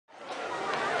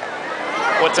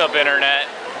What's up, Internet?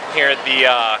 Here at the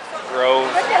Grove,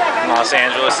 Los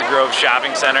Angeles, the Grove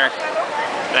Shopping Center.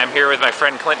 And I'm here with my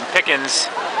friend Clinton Pickens.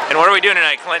 And what are we doing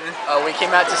tonight, Clinton? We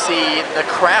came out to see the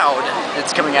crowd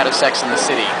that's coming out of Sex and the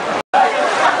City.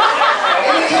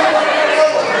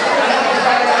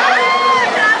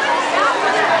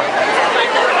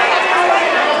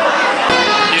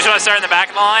 You just want to start in the back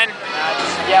of the line?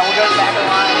 Yeah, we'll go to the back of the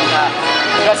line.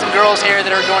 And, we got some girls here that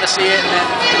are going to see it. And then,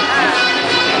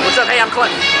 what's up? Hey, I'm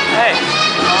Clinton. Hey.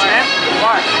 What's your name?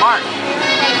 Mark.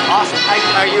 Awesome.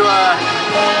 Are you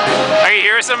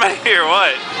here with somebody or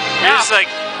what? You're just like,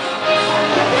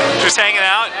 just hanging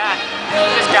out? Yeah.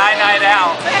 Just guy night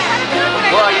out.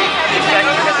 Well,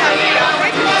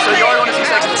 so you only want to see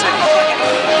Sex and the City?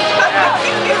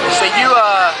 Yeah. So you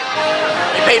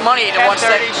paid money to watch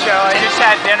that show. I just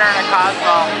had dinner in a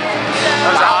Cosmo.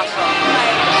 It was awesome.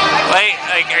 Like,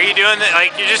 are you doing that?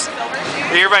 Like, you're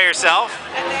here by yourself?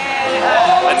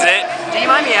 That's it? Do you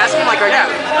mind me asking? Like, are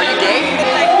you gay?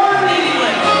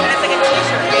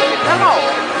 No.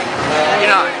 You're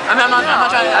not. I'm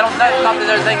not trying. Not that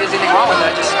there's anything wrong with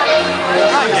that. Just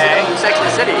Okay. Sex and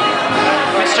the City.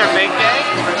 Mr. Big Day?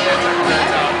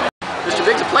 Mr.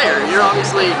 Big's a player. You're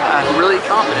obviously really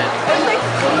confident.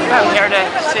 I'm here to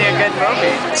see a good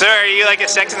movie. So are you like a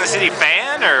Sex and the City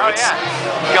fan, or what's yeah.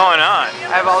 going on?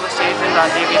 I have all the seasons on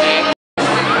DVD.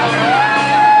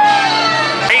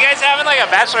 Are you guys having like a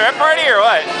bachelorette party or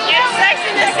what? Yeah, Sex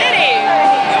in the City.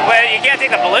 Well, you can't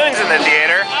take the balloons in the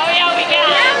theater. Oh yeah, we can.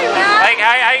 Like,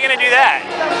 how are you gonna do that?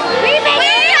 If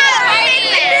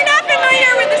you're not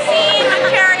familiar with the scene with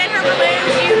Karen and her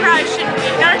balloons, you probably shouldn't be.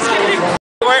 No, I'm just kidding.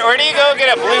 Where do you go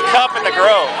get a blue cup in the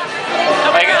Grove?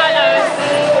 Like,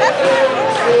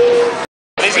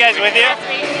 these guys with you?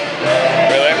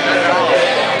 Really?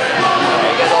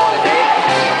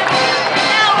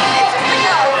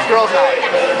 Girls' night.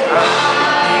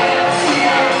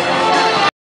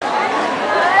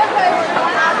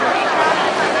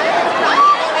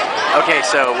 Okay,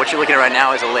 so what you're looking at right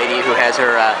now is a lady who has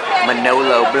her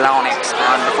Manolo Blahniks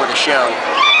on before the show,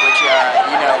 which,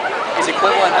 you know, is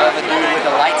equivalent of a dude with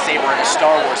a lightsaber in a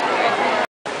Star Wars movie.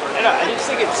 I just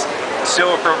think it's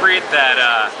so appropriate that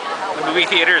the movie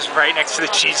theater is right next to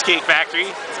the Cheesecake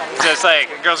Factory. So it's like,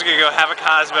 girls are gonna go have a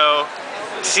Cosmo,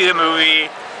 see the movie,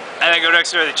 and then go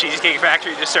next door to the Cheesecake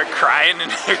Factory and just start crying in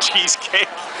their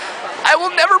cheesecake. I will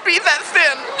never be that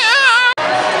thin.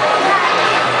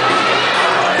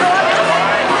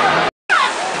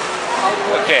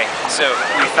 Okay, so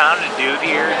we found a dude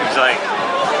here who's like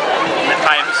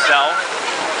by himself,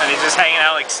 and he's just hanging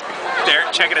out, like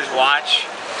checking his watch,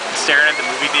 staring at the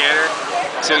movie theater.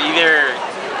 So either,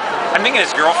 I'm thinking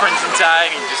his girlfriend's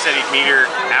inside, and he just said he'd meet her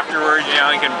afterwards, you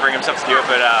know, he can bring himself to do it,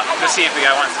 but let's see if the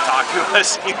guy wants to talk to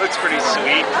us. He looks pretty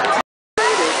sweet.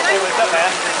 Hey, what's up,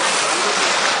 man?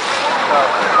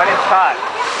 My name's Todd.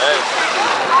 Hey.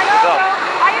 What's up?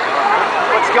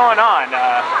 What's going on?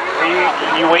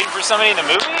 Are you waiting for somebody in the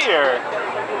movie, or?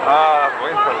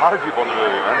 Waiting for a lot of people in the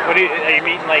movie, man. What are you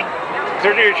meeting, like,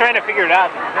 so you're trying to figure it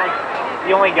out. You're like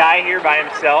the only guy here by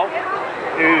himself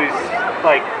who's,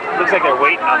 like, looks like they're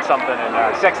waiting on something, and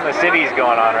Sex and the City is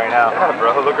going on right now. Yeah,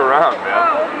 bro, look around, man.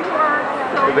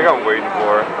 What do you think I'm waiting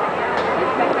for?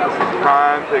 This is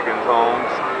Clinton Pickens,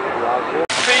 Holmes.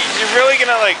 So you're really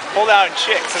gonna, like, pull out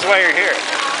chicks? That's why you're here?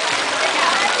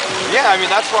 Yeah, I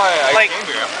mean, that's why I came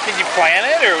here. Did you plan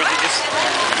it, or was it just,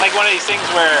 like, one of these things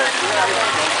where...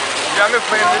 Yeah, I've been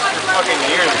planning this for fucking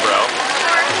years, bro.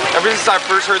 Ever since I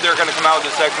first heard they were gonna come out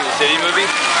with the Sex and the City movie,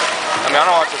 I mean, I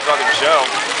don't watch the fucking show.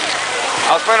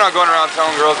 I was planning on going around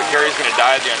telling girls that Carrie's gonna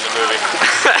die at the end of the movie.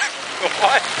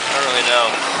 What? I don't really know.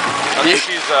 You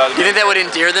think that would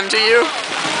endear them to you?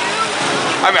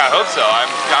 I mean, I hope so.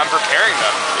 I'm preparing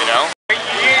them, you know?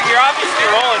 You're obviously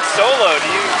rolling solo.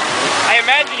 I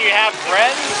imagine you have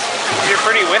friends. You're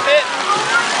pretty with it.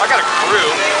 I got a crew,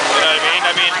 you know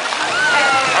what I mean?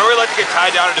 I really like to get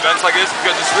tied down at events like this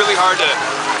because it's really hard to,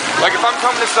 like, if I'm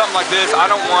coming to something like this,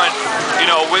 I don't want, you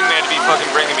know, a wingman to be fucking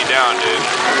bringing me down, dude.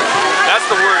 That's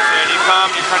the worst, man. You come,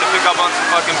 you're trying to pick up on some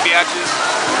fucking biatches,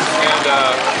 and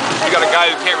you got a guy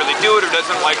who can't really do it or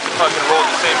doesn't like to fucking roll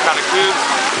the same kind of cougs.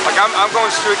 Like, I'm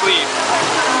going strictly,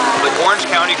 like, Orange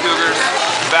County Cougars,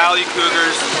 Valley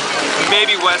Cougars,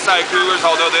 maybe West Side Cougars,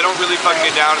 although they don't really fucking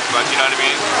get down as much, you know what I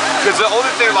mean? Because the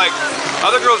older thing, like,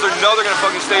 other girls know they're gonna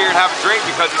fucking stay here and have a drink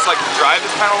because it's like the drive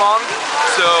is kind of long,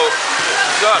 so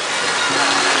it sucks.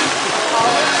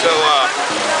 So,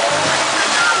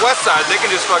 West Side, they can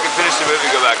just fucking finish the movie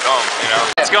and go back home, you know?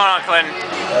 What's going on, Clinton?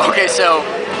 Okay, so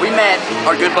we met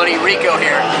our good buddy Rico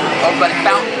here over by the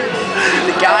fountain.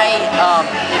 The guy,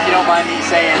 if you don't mind me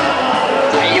saying,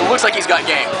 looks like he's got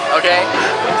game, okay?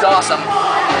 He's awesome.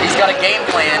 He's got a game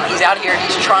plan. He's out here,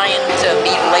 he's trying to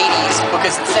meet ladies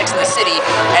because it's Sex in the City,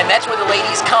 and that's where the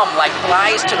ladies come, like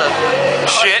flies to the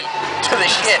Shit. To the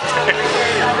shit.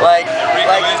 like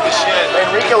Enrico is the shit.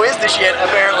 Enrico is the shit,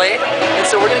 apparently. And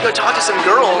so we're gonna go talk to some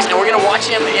girls, and we're gonna watch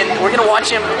him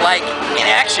like in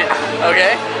action.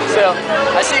 Okay? So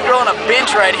I see a girl on a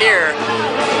bench right here.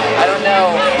 I don't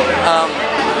know.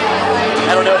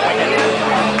 I don't know if we can.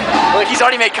 Look, he's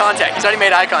already made contact. He's already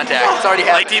made eye contact. It's already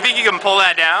happened. Like, do you think you can pull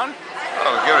that down?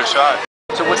 Oh, give it a shot.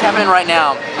 So what's happening right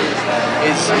now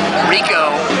is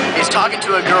Rico is talking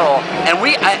to a girl, and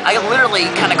I literally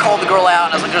kind of called the girl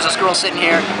out, and I was like, there's this girl sitting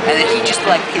here, and then he just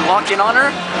like, he locked in on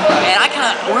her, and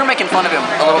we were making fun of him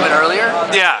a little bit earlier.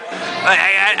 Yeah.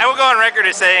 I will go on record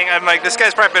as saying, I'm like, this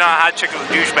guy's probably been on Hot Chick with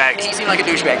douchebags. He seemed like a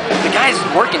douchebag. The guy's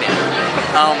working it.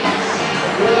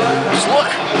 Just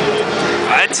look.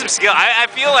 I had some skill. I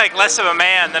feel like less of a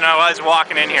man than I was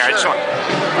walking in here. Sure.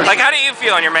 Like, how do you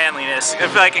feel on your manliness?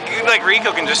 If like a dude like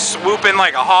Rico can just swoop in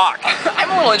like a hawk. I'm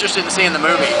a little interested in seeing the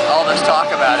movie. All this talk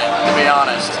about it, to be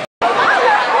honest.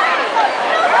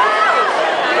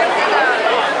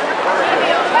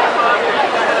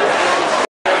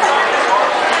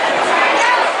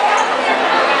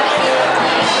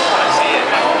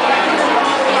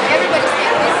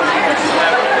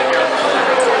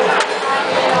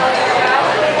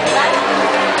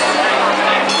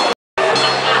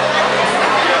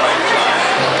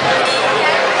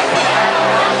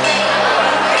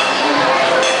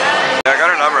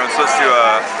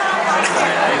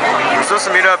 We're supposed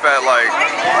to meet up at like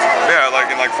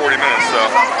in like 40 minutes, so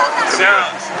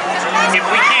if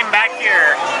we came back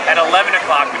here at 11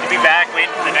 o'clock, would you be back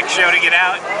waiting for the next show to get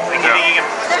out? Like, you think you can...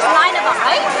 There's 9 of us,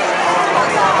 right?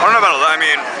 I don't know about 11, I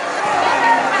mean,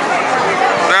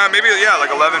 maybe, yeah,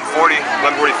 like 11:40,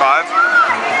 11:45.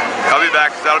 I'll be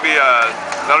back, cause that'll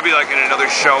be like in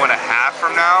another show and a half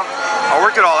from now. I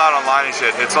worked it all out online and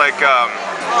shit. It's like,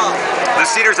 the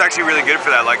theater's actually really good for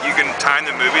that. Like, you can time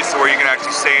the movies to where you can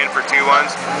actually stay in for 2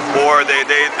 ones, or they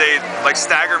like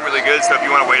stagger them really good. So if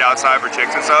you want to wait outside for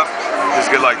chicks and stuff, it's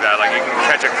good like that. Like, you can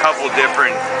catch a couple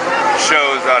different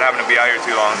shows without having to be out here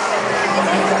too long.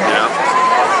 You know?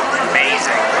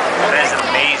 Amazing. That is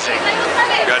amazing.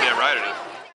 Goddamn right it is.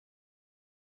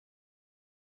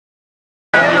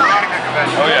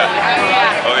 Oh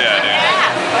yeah. Oh yeah,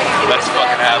 dude. That's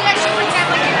fucking happening.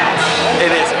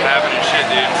 It is happening shit,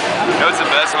 dude. You know what's the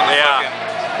best when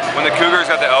when the Cougars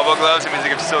got the elbow gloves, it means they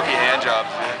give silky hand jobs.